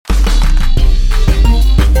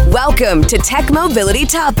Welcome to Tech Mobility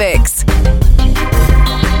Topics.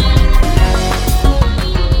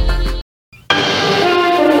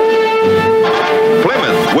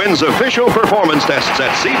 Wins official performance tests at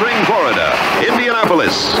Sebring, Florida,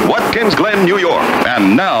 Indianapolis, Watkins Glen, New York.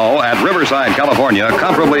 And now at Riverside, California,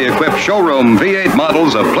 comparably equipped showroom V8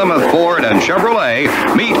 models of Plymouth, Ford, and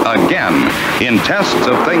Chevrolet meet again in tests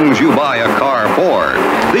of things you buy a car for.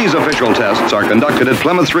 These official tests are conducted at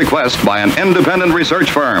Plymouth's request by an independent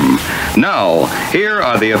research firm. Now, here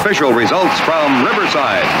are the official results from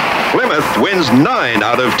Riverside. Plymouth wins 9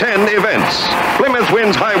 out of 10 events. Plymouth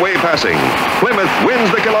wins highway passing. Plymouth wins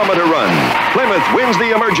the kilometer run. Plymouth wins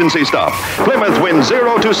the emergency stop. Plymouth wins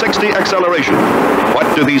 0 to 60 acceleration.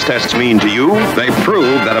 What do these tests mean to you? They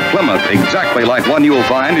prove that a Plymouth, exactly like one you'll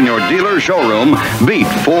find in your dealer's showroom, beat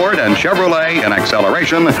Ford and Chevrolet in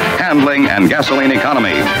acceleration, handling, and gasoline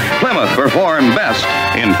economy. Plymouth performed best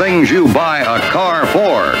in things you buy a car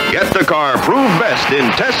for. Get the car proved best in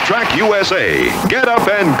Test Track USA. Get up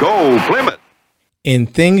and go, Plymouth. In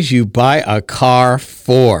things you buy a car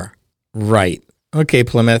for. Right. Okay,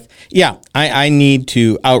 Plymouth. Yeah, I need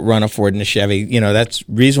to outrun a Ford and a Chevy. You know, that's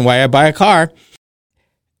the reason why I buy a car.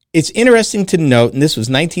 It's interesting to note, and this was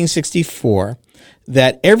 1964,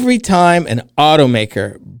 that every time an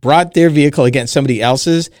automaker brought their vehicle against somebody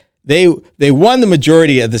else's, they won the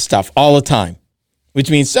majority of the stuff all the time,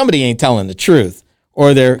 which means somebody ain't telling the truth,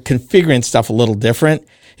 or they're configuring stuff a little different.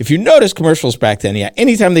 If you notice commercials back then, yeah,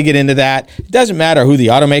 anytime they get into that, it doesn't matter who the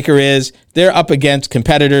automaker is, they're up against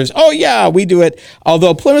competitors. Oh, yeah, we do it.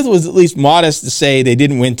 Although Plymouth was at least modest to say they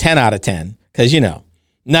didn't win 10 out of 10, because,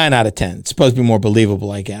 9 out of 10. It's supposed to be more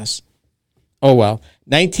believable, I guess. Oh, well.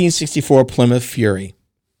 1964 Plymouth Fury.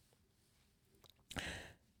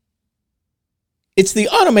 It's the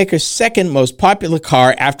automaker's second most popular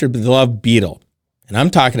car after the beloved Beetle. And I'm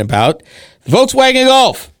talking about the Volkswagen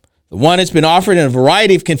Golf. The one that's been offered in a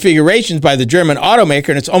variety of configurations by the German automaker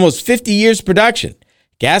in its almost 50 years production.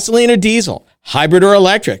 Gasoline or diesel, hybrid or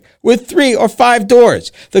electric, with 3 or 5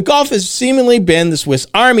 doors. The Golf has seemingly been the Swiss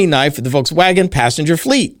Army knife of the Volkswagen passenger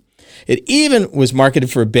fleet. It even was marketed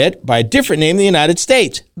for a bit by a different name in the United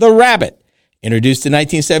States, the Rabbit. Introduced in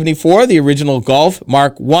 1974, the original Golf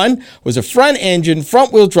Mark I was a front-engine,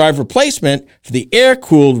 front-wheel drive replacement for the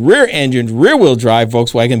air-cooled, rear-engined, rear-wheel drive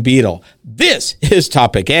Volkswagen Beetle. This is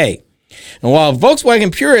Topic A. And while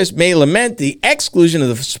Volkswagen purists may lament the exclusion of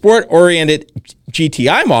the sport-oriented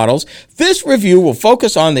GTI models, this review will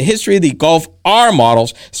focus on the history of the Golf R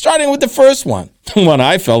models, starting with the first one, the one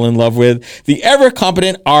I fell in love with, the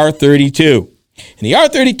ever-competent R32. And the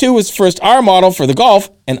R32 was the first R model for the Golf,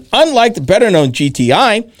 and unlike the better-known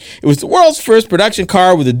GTI, it was the world's first production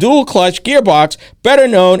car with a dual-clutch gearbox, better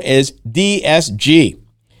known as DSG.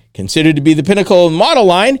 Considered to be the pinnacle of the model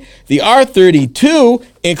line, the R32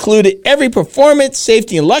 included every performance,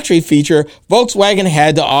 safety, and luxury feature Volkswagen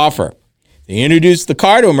had to offer. They introduced the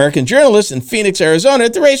car to American journalists in Phoenix, Arizona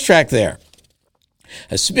at the racetrack there.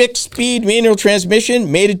 A 6-speed manual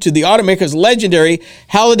transmission mated to the automaker's legendary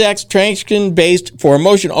Halidex traction-based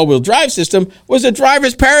 4Motion all-wheel drive system was a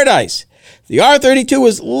driver's paradise. The R32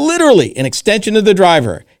 was literally an extension of the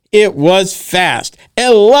driver. It was fast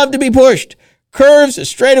and loved to be pushed. Curves,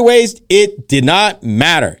 straightaways, it did not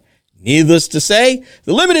matter. Needless to say,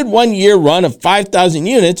 the limited one-year run of 5,000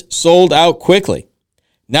 units sold out quickly.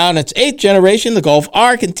 Now in its 8th generation, the Golf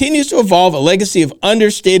R continues to evolve a legacy of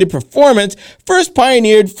understated performance first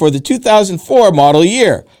pioneered for the 2004 model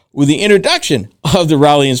year with the introduction of the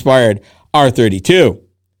rally-inspired R32.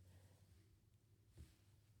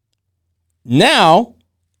 Now,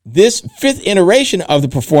 this 5th iteration of the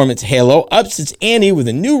performance halo ups its ante with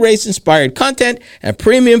a new race-inspired content and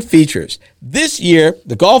premium features. This year,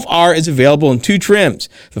 the Golf R is available in 2 trims,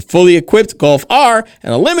 the fully equipped Golf R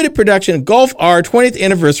and a limited production Golf R 20th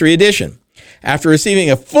Anniversary Edition. After receiving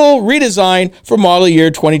a full redesign for model year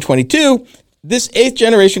 2022, this 8th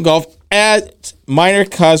generation Golf adds minor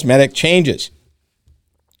cosmetic changes.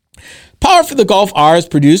 Power for the Golf R is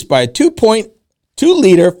produced by a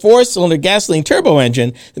 2.2-liter 4-cylinder gasoline turbo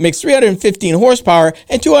engine that makes 315 horsepower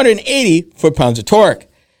and 280 foot-pounds of torque.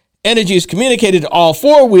 Energy is communicated to all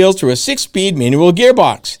 4 wheels through a 6-speed manual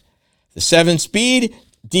gearbox. The 7-speed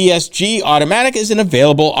DSG automatic is an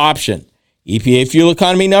available option. EPA fuel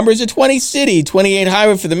economy numbers are 20 city, 28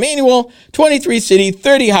 highway for the manual, 23 city,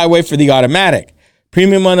 30 highway for the automatic.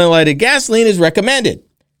 Premium unleaded gasoline is recommended.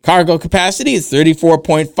 Cargo capacity is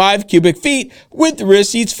 34.5 cubic feet with the rear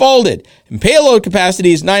seats folded, and payload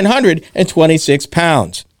capacity is 926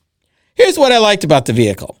 pounds. Here's what I liked about the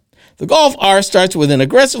vehicle. The Golf R starts with an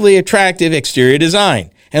aggressively attractive exterior design.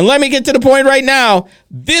 And let me get to the point right now.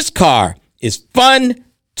 This car is fun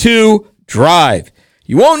to drive.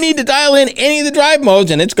 You won't need to dial in any of the drive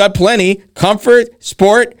modes, and it's got plenty: comfort,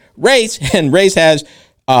 sport, race, and race has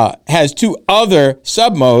 2 other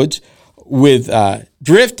sub modes with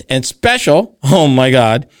drift and special, oh my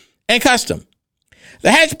God, and custom. The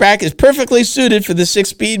hatchback is perfectly suited for the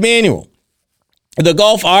 6-speed manual. The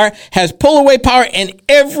Golf R has pull-away power in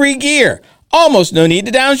every gear, almost no need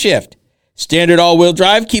to downshift. Standard all-wheel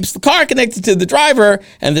drive keeps the car connected to the driver,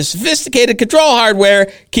 and the sophisticated control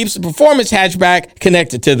hardware keeps the performance hatchback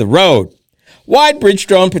connected to the road. Wide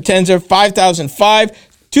Bridgestone Potenza 5005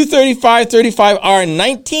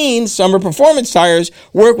 235/35R19 summer performance tires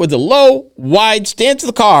work with the low, wide stance of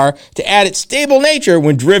the car to add its stable nature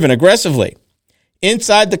when driven aggressively.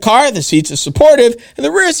 Inside the car, the seats are supportive, and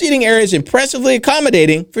the rear seating area is impressively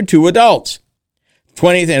accommodating for 2 adults. The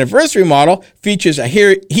 20th anniversary model features a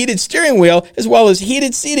heated steering wheel as well as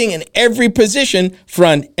heated seating in every position,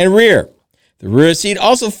 front and rear. The rear seat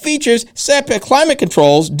also features separate climate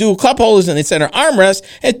controls, dual cup holders in the center armrest,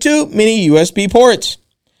 and 2 mini USB ports.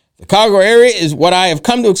 The cargo area is what I have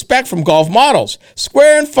come to expect from Golf models,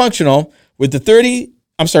 square and functional, with the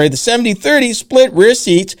 70-30 split rear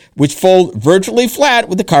seats, which fold virtually flat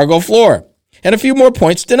with the cargo floor. And a few more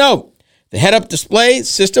points to note. The head-up display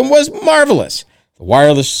system was marvelous. The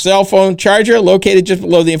wireless cell phone charger located just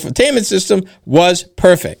below the infotainment system was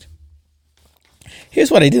perfect.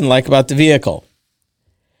 Here's what I didn't like about the vehicle.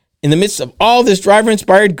 In the midst of all this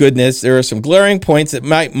driver-inspired goodness, there are some glaring points that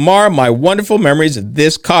might mar my wonderful memories of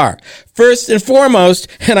this car. First and foremost,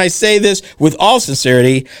 and I say this with all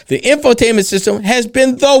sincerity, the infotainment system has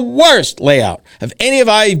been the worst layout of any of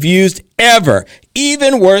I've used ever,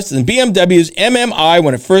 even worse than BMW's MMI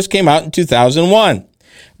when it first came out in 2001.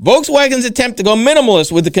 Volkswagen's attempt to go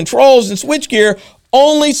minimalist with the controls and switchgear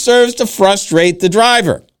only serves to frustrate the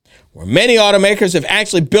driver. Where many automakers have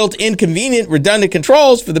actually built inconvenient, redundant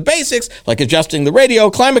controls for the basics, like adjusting the radio,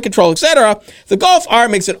 climate control, etc., the Golf R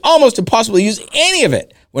makes it almost impossible to use any of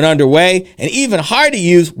it when underway, and even hard to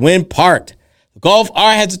use when parked. The Golf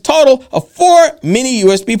R has a total of 4 mini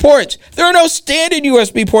USB ports. There are no standard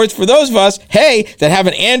USB ports for those of us, that have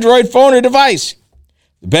an Android phone or device.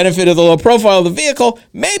 The benefit of the low profile of the vehicle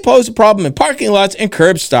may pose a problem in parking lots and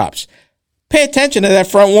curb stops. Pay attention to that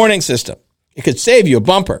front warning system. It could save you a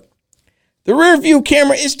bumper. The rear view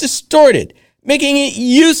camera is distorted, making it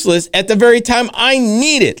useless at the very time I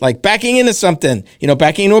need it, like backing into something,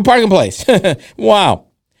 backing into a parking place. Wow.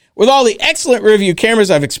 With all the excellent rear view cameras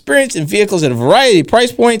I've experienced in vehicles at a variety of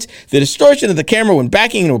price points, the distortion of the camera when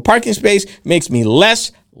backing into a parking space makes me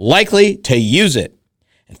less likely to use it.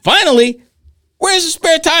 And finally, where's the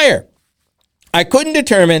spare tire? I couldn't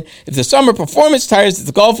determine if the summer performance tires that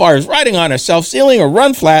the Golf R is riding on are self-sealing or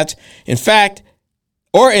run flats.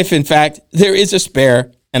 Or if, in fact, there is a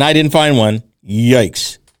spare and I didn't find one.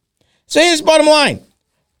 Yikes. So here's the bottom line.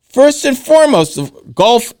 First and foremost, the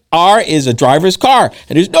Golf R is a driver's car.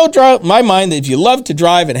 And there's no doubt in my mind that if you love to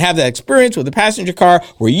drive and have that experience with a passenger car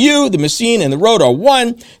where you, the machine, and the road are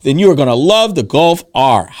one, then you are going to love the Golf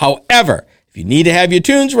R. However, if you need to have your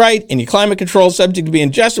tunes right and your climate control subject to being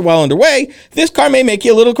adjusted while underway, this car may make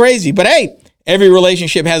you a little crazy. But hey, every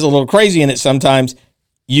relationship has a little crazy in it sometimes.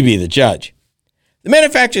 You be the judge. The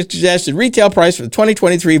manufacturer's suggested retail price for the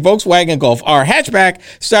 2023 Volkswagen Golf R hatchback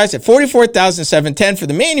starts at $44,710 for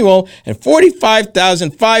the manual and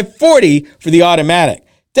 $45,540 for the automatic.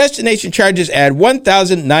 Destination charges add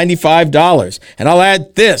 $1,095. And I'll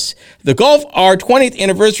add this. The Golf R 20th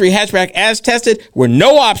anniversary hatchback as tested were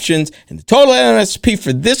no options, and the total MSRP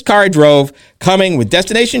for this car I drove, coming with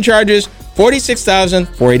destination charges,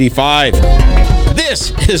 $46,485.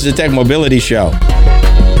 This is the Tech Mobility Show.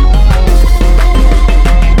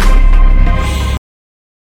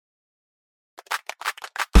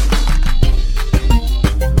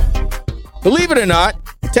 Believe it or not,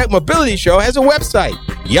 the Tech Mobility Show has a website.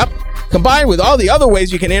 Yep. Combined with all the other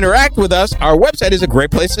ways you can interact with us, our website is a great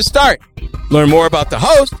place to start. Learn more about the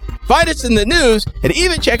host, find us in the news, and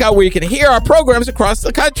even check out where you can hear our programs across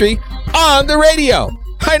the country on the radio.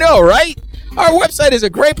 I know, right? Our website is a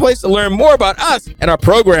great place to learn more about us and our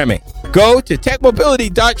programming. Go to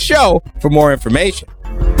techmobility.show for more information.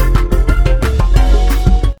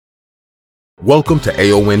 Welcome to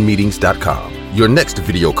AONmeetings.com, your next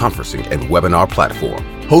video conferencing and webinar platform.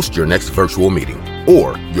 Host your next virtual meeting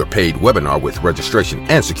or your paid webinar with registration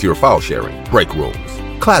and secure file sharing, break rooms,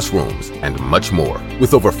 classrooms, and much more.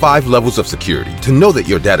 With over 5 levels of security to know that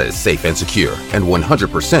your data is safe and secure and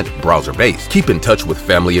 100% browser-based. Keep in touch with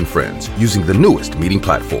family and friends using the newest meeting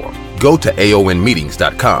platform. Go to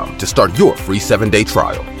AONmeetings.com to start your free 7-day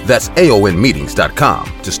trial. That's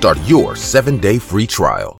AONmeetings.com to start your 7-day free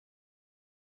trial.